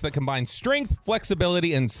of dance that combines strength,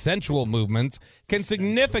 flexibility, and sensual movements, can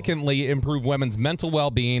significantly improve women's mental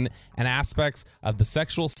well-being and aspects of the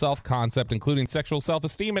sexual self-concept, including sexual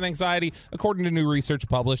self-esteem and anxiety, according to new research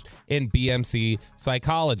published in BMC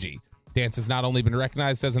Psychology. Dance has not only been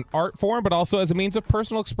recognized as an art form, but also as a means of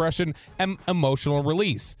personal expression and emotional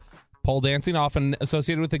release. Pole dancing, often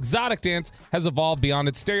associated with exotic dance, has evolved beyond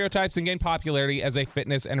its stereotypes and gained popularity as a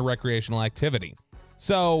fitness and recreational activity.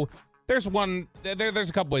 So there's a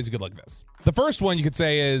couple ways you could look at this. The first one you could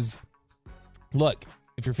say is, look,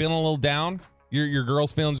 if you're feeling a little down, your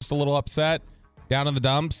girl's feeling just a little upset, down in the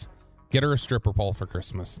dumps, get her a stripper pole for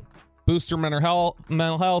Christmas. Boost her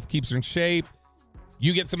mental health, keeps her in shape.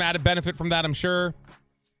 You get some added benefit from that, I'm sure.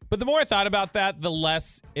 But the more I thought about that, the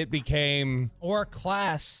less it became. Or a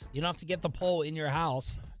class. You don't have to get the pole in your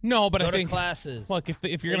house. No, but Go I think to classes. Look, if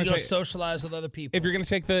you're going to to socialize with other people. If you're going to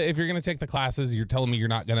take the classes, you're telling me you're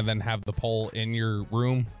not going to then have the pole in your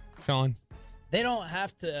room, Sean? They don't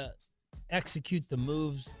have to execute the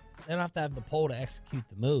moves. They don't have to have the pole to execute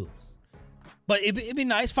the moves. But it'd be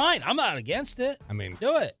nice. Fine. I'm not against it. I mean,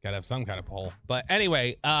 do it. Got to have some kind of pole. But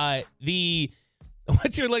anyway,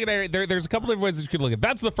 what you're looking at, there's a couple of ways that you could look at.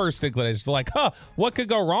 That's the first inclination. It's like, what could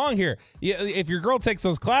go wrong here? If your girl takes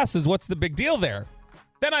those classes, what's the big deal there?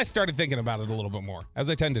 Then I started thinking about it a little bit more, as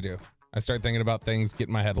I tend to do. I started thinking about things, get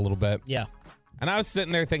in my head a little bit. Yeah. And I was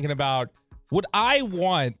sitting there thinking about, would I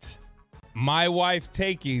want my wife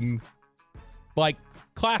taking, like,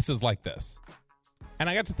 classes like this? And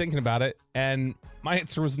I got to thinking about it, and my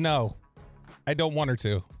answer was no. I don't want her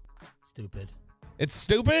to. Stupid. It's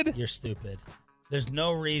stupid? You're stupid. There's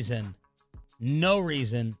no reason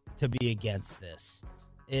to be against this.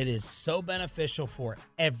 It is so beneficial for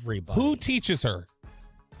everybody. Who teaches her?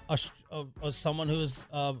 Someone who's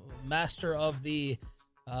a master of the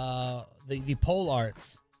pole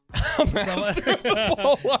arts. Master of the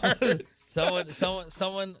pole arts.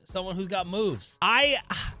 Someone who's got moves.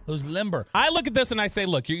 Who's limber. I look at this and I say,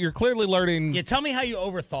 look, you're clearly learning. Yeah, tell me how you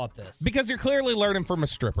overthought this. Because you're clearly learning from a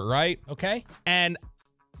stripper, right? Okay. And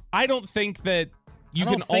I don't think that you I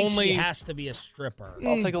don't can think only. She has to be a stripper.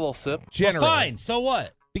 I'll take a little sip. Generally. Well, fine. So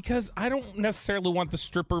what? Because I don't necessarily want the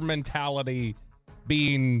stripper mentality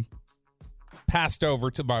being passed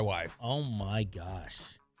over to my wife. Oh my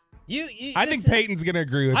gosh. I think Peyton's gonna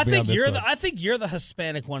agree with me on this one. I think you're the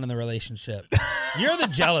Hispanic one in the relationship. You're the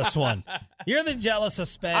jealous one. You're the jealous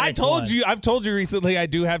Hispanic one. I've told you recently I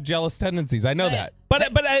do have jealous tendencies. I know that. But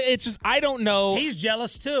it's just I don't know. He's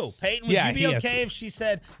jealous too. Peyton, would you be okay if she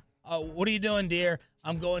said, what are you doing, dear?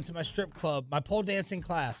 I'm going to my strip club, my pole dancing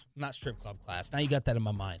class. Not strip club class. Now you got that in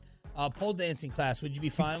my mind. Pole dancing class. Would you be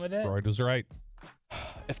fine with it? Freud was right.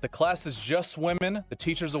 If the class is just women, the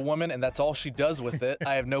teacher's a woman, and that's all she does with it,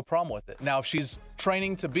 I have no problem with it. Now, if she's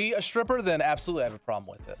training to be a stripper, then absolutely I have a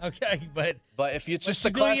problem with it. Okay, but if it's just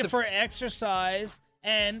she's a class doing it for exercise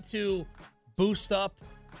and to boost up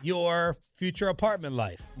your future apartment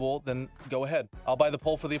life. Well, then go ahead. I'll buy the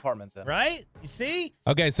pole for the apartment then. Right? You see?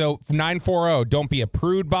 Okay, so 940, don't be a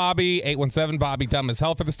prude, Bobby. 817, Bobby, dumb as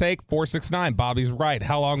hell for this take. 469, Bobby's right.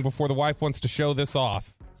 How long before the wife wants to show this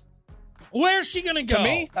off? Where's she gonna go? To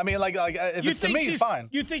me? I mean, like if it's to me, it's fine.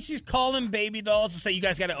 You think she's calling baby dolls to say you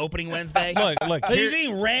guys got an opening Wednesday? Look. So you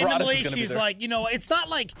think randomly she's like, it's not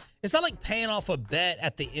like paying off a bet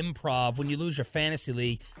at the Improv when you lose your fantasy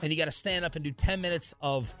league and you got to stand up and do 10 minutes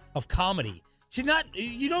of comedy. She's not.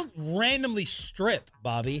 You don't randomly strip,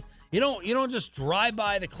 Bobby. You don't just drive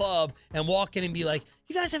by the club and walk in and be like,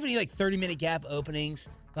 you guys have any 30-minute gap openings?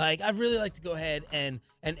 Like, I'd really like to go ahead and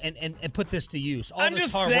put this to use. All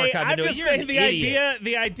this hard work I've been doing. I'm just saying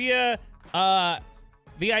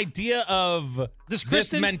the idea of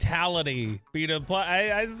this mentality being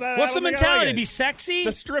applied. What's the mentality? Be sexy?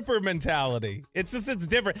 The stripper mentality. It's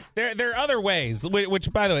different. There are other ways.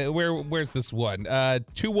 Which, by the way, where's this one?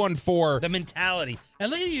 214. The mentality. And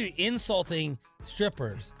look at you insulting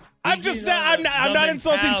strippers. I'm just saying, I'm not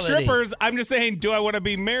insulting strippers. I'm just saying, do I want to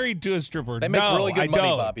be married to a stripper? They make really good money,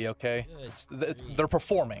 don't. Bobby, okay? They're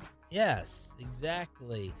performing. Yes,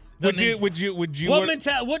 exactly. Would you?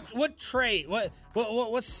 What trait?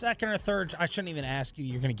 What's second or third? I shouldn't even ask you.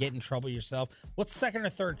 You're going to get in trouble yourself. What's second or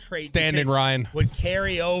third trait? Standing, Ryan. Would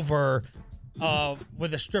carry over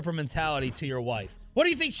with a stripper mentality to your wife? What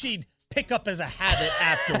do you think she'd pick up as a habit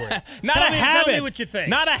afterwards? Habit. Tell me what you think.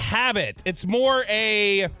 Not a habit. It's more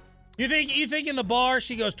a. You think in the bar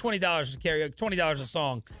she goes $20 to karaoke, $20 a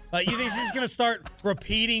song? You think she's gonna start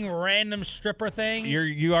repeating random stripper things?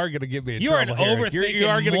 You are gonna get me in you trouble are an here. overthinking You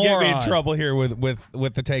are gonna moron. get me in trouble here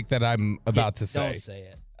with the take that I'm about to say. Don't say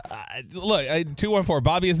it. Look, 214.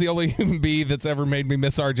 Bobby is the only human being that's ever made me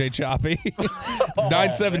miss RJ Choppy.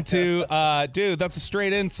 972. Dude, that's a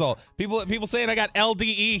straight insult. People saying I got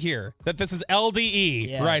LDE here. That this is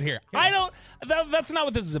LDE right here. I don't. That's not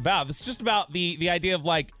what this is about. This is just about the idea of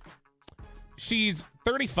like. She's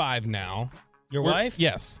 35 now. Your wife?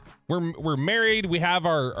 Yes. We're married. We have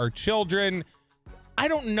our children. I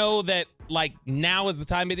don't know that like now is the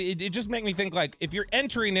time. It just makes me think like if you're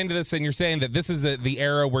entering into this and you're saying that this is the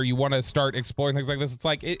era where you want to start exploring things like this, it's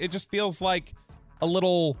like it just feels like a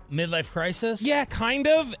little midlife crisis. Yeah, kind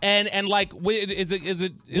of. And like is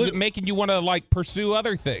it making you want to like pursue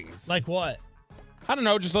other things? Like what? I don't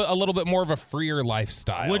know, just a little bit more of a freer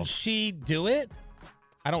lifestyle. Would she do it?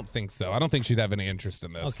 I don't think so. I don't think she'd have any interest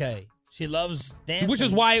in this. Okay. She loves dancing. Which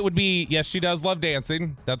is why it would be, yes, she does love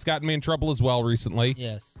dancing. That's gotten me in trouble as well recently.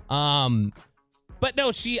 Yes. But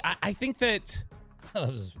no, I think that... I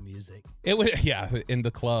love this music. It would, yeah, in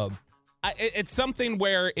the club. It's something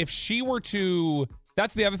where if she were to...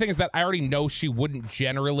 That's the other thing is that I already know she wouldn't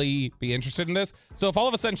generally be interested in this. So if all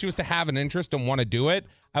of a sudden she was to have an interest and want to do it,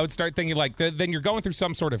 I would start thinking like, then you're going through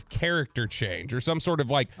some sort of character change or some sort of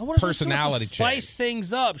like personality change. Spice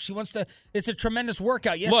things up. She wants to. It's a tremendous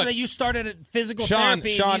workout. Yesterday you started at physical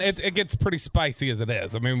therapy. Sean, it gets pretty spicy as it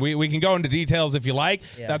is. I mean, we can go into details if you like.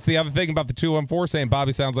 Yeah. That's the other thing about the 214 saying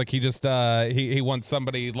Bobby sounds like he just he wants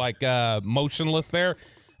somebody like motionless there.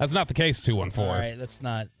 That's not the case. 214. All right, that's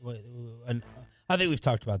not. I think we've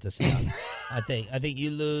talked about this enough. I think you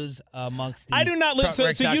lose amongst the. I do not lose. So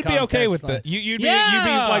you'd be okay with it. You'd be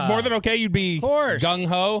like more than okay. You'd be gung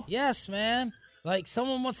ho. Yes, man. Like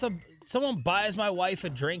someone buys my wife a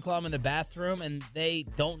drink while I'm in the bathroom and they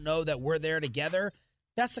don't know that we're there together.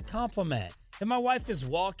 That's a compliment. If my wife is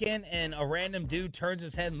walking and a random dude turns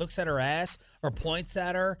his head and looks at her ass or points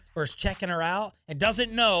at her or is checking her out and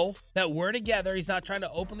doesn't know that we're together, he's not trying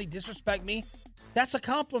to openly disrespect me. That's a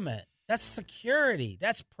compliment. That's security.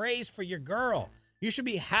 That's praise for your girl. You should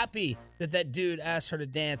be happy that dude asked her to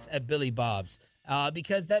dance at Billy Bob's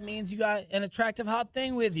because that means you got an attractive, hot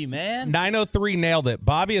thing with you, man. 903 nailed it.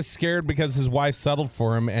 Bobby is scared because his wife settled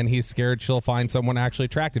for him, and he's scared she'll find someone actually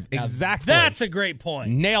attractive. Now, exactly. That's a great point.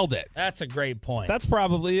 Nailed it. That's a great point. That's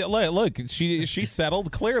probably look. She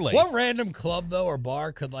settled clearly. What random club though or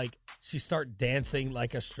bar could like she start dancing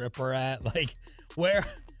like a stripper at? Like where?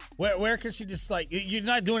 Where can she just like you're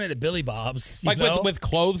not doing it at Billy Bob's, like with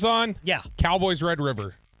clothes on? Yeah, Cowboys Red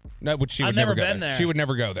River. No, which she would never go been there. there. She would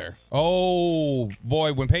never go there. Oh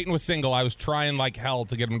boy, when Peyton was single, I was trying like hell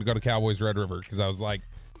to get him to go to Cowboys Red River because I was like,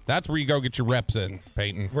 that's where you go get your reps in,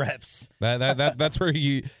 Peyton. Reps. That's where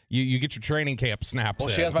you get your training camp snaps.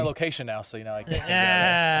 Well, she has my location now, so you know I can't.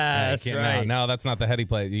 That's right. No, that's not the heady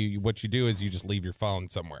play. What you do is you just leave your phone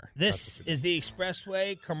somewhere. This is the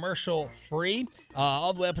Expressway, commercial free,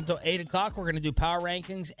 all the way up until 8 o'clock. We're going to do power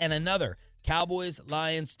rankings and another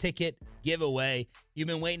Cowboys-Lions ticket giveaway. You've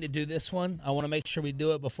been waiting to do this one. I want to make sure we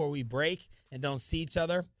do it before we break and don't see each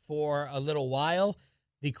other for a little while.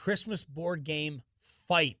 The Christmas board game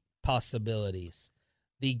fight possibilities.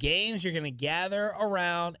 The games you're going to gather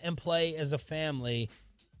around and play as a family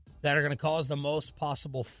that are going to cause the most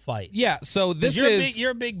possible fights. Yeah, so this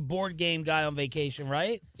you're a big board game guy on vacation,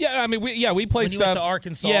 right? Yeah, I mean, we play when stuff. You went to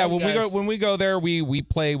Arkansas. Yeah, when we go there, we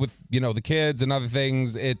play with the kids and other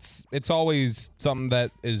things. It's always something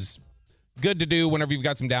that is good to do whenever you've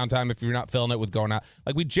got some downtime. If you're not filling it with going out,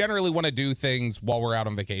 like we generally want to do things while we're out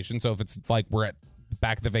on vacation. So if it's like we're at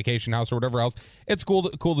back at the vacation house or whatever else, it's cool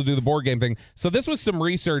to do the board game thing. So this was some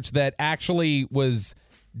research that actually was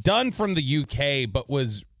done from the UK, but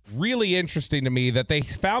was really interesting to me that they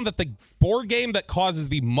found that the board game that causes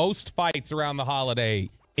the most fights around the holiday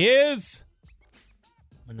is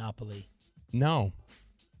Monopoly. Nope.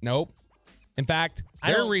 In fact,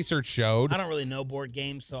 their research showed... I don't really know board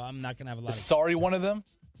games, so I'm not going to have a lot Sorry, one of them?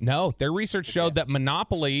 No, their research showed that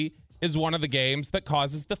Monopoly is one of the games that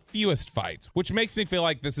causes the fewest fights, which makes me feel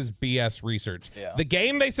like this is BS research. Yeah. The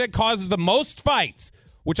game they said causes the most fights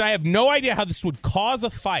which I have no idea how this would cause a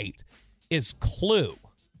fight, is Clue.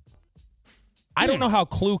 I don't know how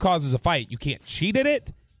Clue causes a fight. You can't cheat at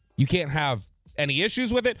it. You can't have any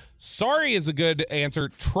issues with it. Sorry is a good answer.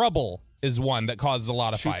 Trouble is one that causes a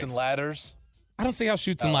lot of fights. Shoots and ladders. I don't see how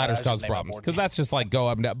shoots and ladders cause problems because that's just like go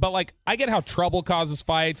up and down. But like I get how trouble causes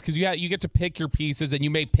fights because you get to pick your pieces and you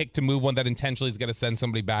may pick to move one that intentionally is going to send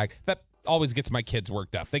somebody back. That always gets my kids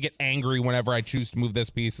worked up. They get angry whenever I choose to move this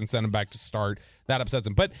piece and send them back to start. That upsets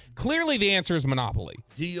them. But clearly the answer is Monopoly.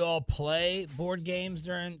 Do you all play board games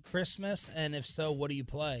during Christmas? And if so, what do you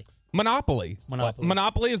play? Monopoly.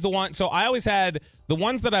 Monopoly is the one. So I always had the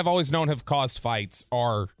ones that I've always known have caused fights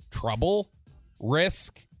are Trouble,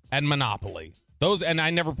 Risk, and Monopoly. Those, and I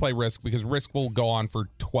never play Risk because Risk will go on for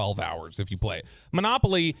 12 hours if you play it.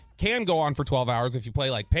 Monopoly can go on for 12 hours if you play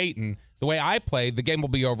like Peyton. The way I play, the game will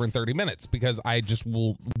be over in 30 minutes because I just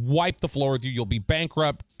will wipe the floor with you. You'll be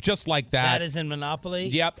bankrupt just like that. That is in Monopoly?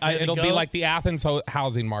 Yep. It'll be like the Athens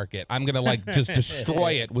housing market. I'm going to like just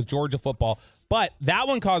destroy it with Georgia football. But that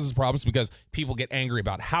one causes problems because people get angry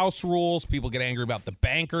about house rules. People get angry about the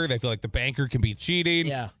banker. They feel like the banker can be cheating.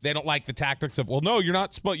 Yeah. They don't like the tactics of, well, no, you're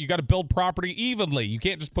not supposed, you got to build property evenly. You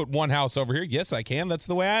can't just put one house over here. Yes, I can. That's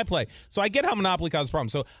the way I play. So I get how Monopoly causes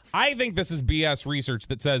problems. So I think this is BS research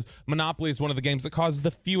that says Monopoly is one of the games that causes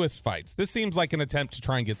the fewest fights. This seems like an attempt to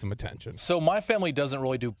try and get some attention. So my family doesn't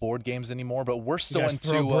really do board games anymore, but we're still into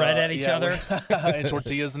throw bread at each other and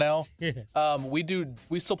tortillas now.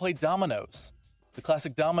 We still play dominoes. The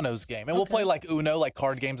classic dominoes game. And we'll play like Uno, like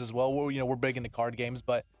card games as well. We're big into card games,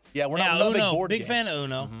 but we're not Uno, big board big game. fan of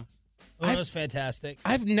Uno. Mm-hmm. Uno's fantastic.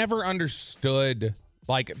 I've never understood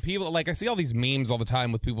like people like I see all these memes all the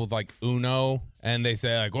time with people with like Uno and they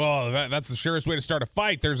say like, well, that's the surest way to start a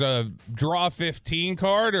fight. There's a draw 15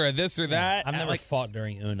 card or a this or that. I've never fought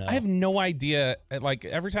during Uno. I have no idea. Like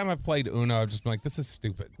every time I've played Uno, I've just been like, this is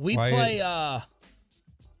stupid. We play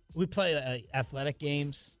athletic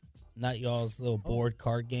games. Not y'all's little board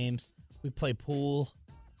card games. We play pool.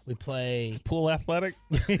 We play... Is pool athletic?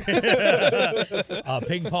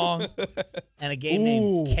 Ping pong. And a game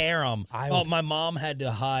named Carom. My mom had to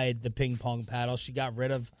hide the ping pong paddle. She got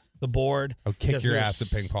rid of the board. Oh, kick your ass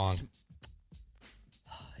at ping pong.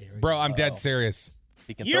 Bro, I'm dead serious.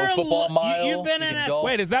 He can throw a football mile. You've been in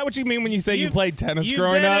Wait, is that what you mean when you say you played tennis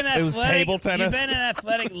growing up? It was table tennis? You've been an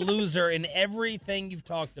athletic loser in everything you've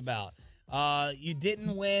talked about. You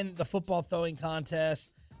didn't win the football throwing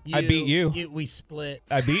contest. I beat you. We split.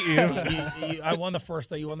 I beat you. I won the first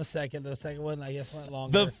though. You won the second. The second one, I guess, went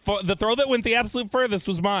longer. The throw that went the absolute furthest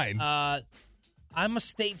was mine. I'm a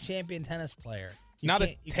state champion tennis player. Not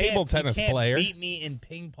a table tennis player. Beat me in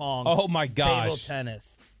ping pong. Oh my gosh. Table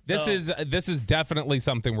tennis. This is definitely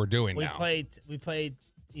something we're doing now. We played,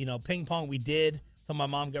 ping pong. We did. So my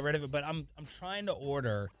mom got rid of it. But I'm trying to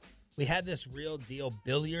order. We had this real deal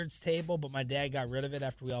billiards table, but my dad got rid of it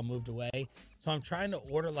after we all moved away. So I'm trying to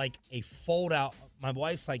order like a fold out. My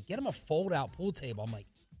wife's like, get him a fold out pool table. I'm like,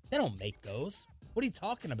 they don't make those. What are you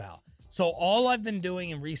talking about? So all I've been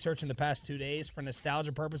doing and researching the past 2 days for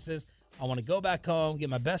nostalgia purposes, I want to go back home, get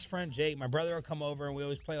my best friend Jake. My brother will come over and we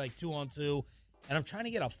always play like 2-on-2. And I'm trying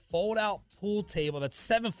to get a fold out pool table that's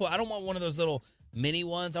 7 foot. I don't want one of those little mini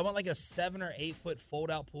ones. I want like a 7 or 8 foot fold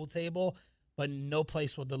out pool table. But no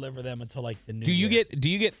place will deliver them until like the new year.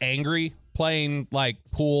 Do you get angry playing like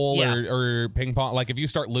pool or ping pong? Like if you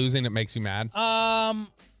start losing, it makes you mad?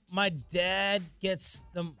 My dad gets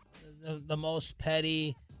the most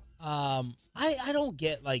petty. I don't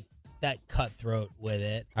get like that cutthroat with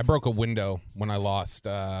it. I broke a window when I lost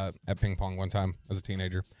at ping pong one time as a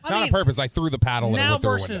teenager. Not on purpose. I threw the paddle and it went through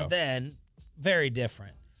a window. Now versus then, very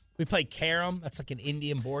different. We play Carom. That's like an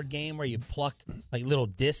Indian board game where you pluck like little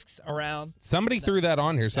discs around. Somebody threw that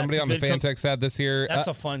on here. Somebody on the fan text had this here. That's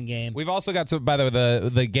a fun game. We've also got some, by the way,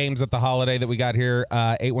 the games at the holiday that we got here.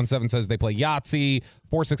 817 says they play Yahtzee.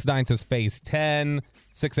 469 says Phase 10.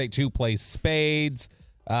 682 plays Spades.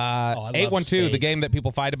 812, the game that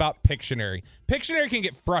people fight about, Pictionary. Pictionary can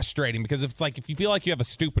get frustrating because if you feel like you have a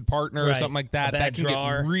stupid partner or something like that, that can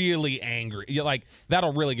get really angry. Like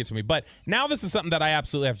that'll really get to me. But now this is something that I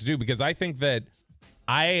absolutely have to do because I think that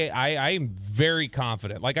I am very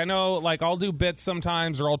confident. Like I know, like I'll do bits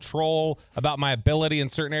sometimes or I'll troll about my ability in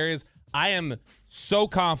certain areas. I am so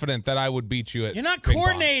confident that I would beat you at You're not ping pong.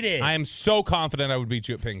 coordinated. I am so confident I would beat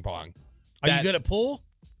you at ping pong. Are you good at pool?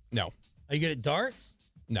 No. Are you good at darts?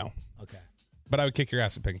 No. Okay. But I would kick your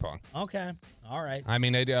ass at ping pong. Okay. All right. I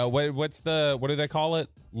mean, what do they call it?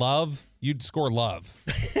 Love? you'd score love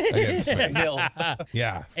against me. Nil.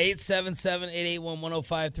 Yeah.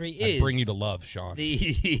 877-881-1053 is. I'd bring you to love, Sean.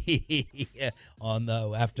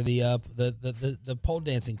 After the pole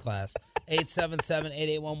dancing class.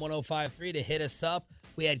 877-881-1053 to hit us up.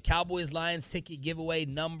 We had Cowboys-Lions ticket giveaway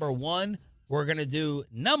number 1. We're going to do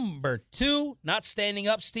number 2, not standing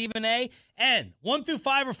up, Stephen A. And 1 through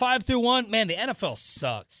 5 or 5 through 1. Man, the NFL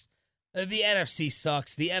sucks. The NFC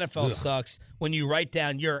sucks. The NFL sucks. When you write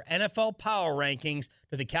down your NFL power rankings,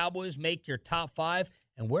 do the Cowboys make your top 5?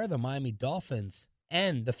 And where are the Miami Dolphins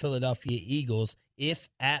and the Philadelphia Eagles, if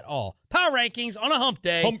at all? Power rankings on a hump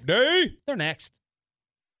day. Hump day? They're next.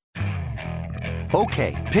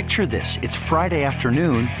 Okay, picture this. It's Friday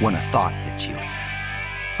afternoon when a thought hits you.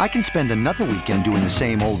 I can spend another weekend doing the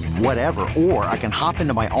same old whatever, or I can hop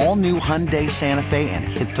into my all-new Hyundai Santa Fe and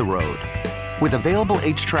hit the road. With available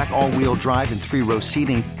H-Track all-wheel drive and 3-row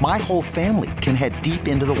seating, my whole family can head deep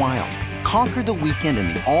into the wild. Conquer the weekend in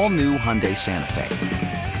the all-new Hyundai Santa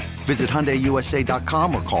Fe. Visit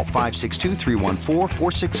HyundaiUSA.com or call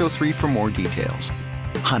 562-314-4603 for more details.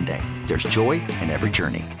 Hyundai, there's joy in every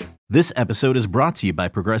journey. This episode is brought to you by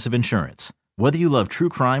Progressive Insurance. Whether you love true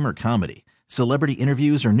crime or comedy, celebrity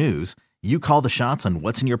interviews or news, you call the shots on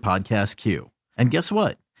what's in your podcast queue. And guess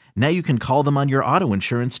what? Now you can call them on your auto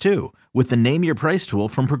insurance too with the Name Your Price tool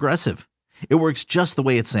from Progressive. It works just the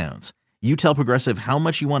way it sounds. You tell Progressive how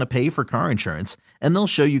much you want to pay for car insurance, and they'll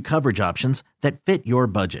show you coverage options that fit your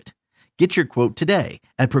budget. Get your quote today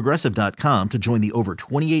at Progressive.com to join the over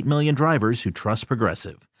 28 million drivers who trust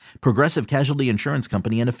Progressive. Progressive Casualty Insurance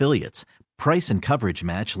Company and Affiliates. Price and coverage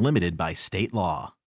match limited by state law.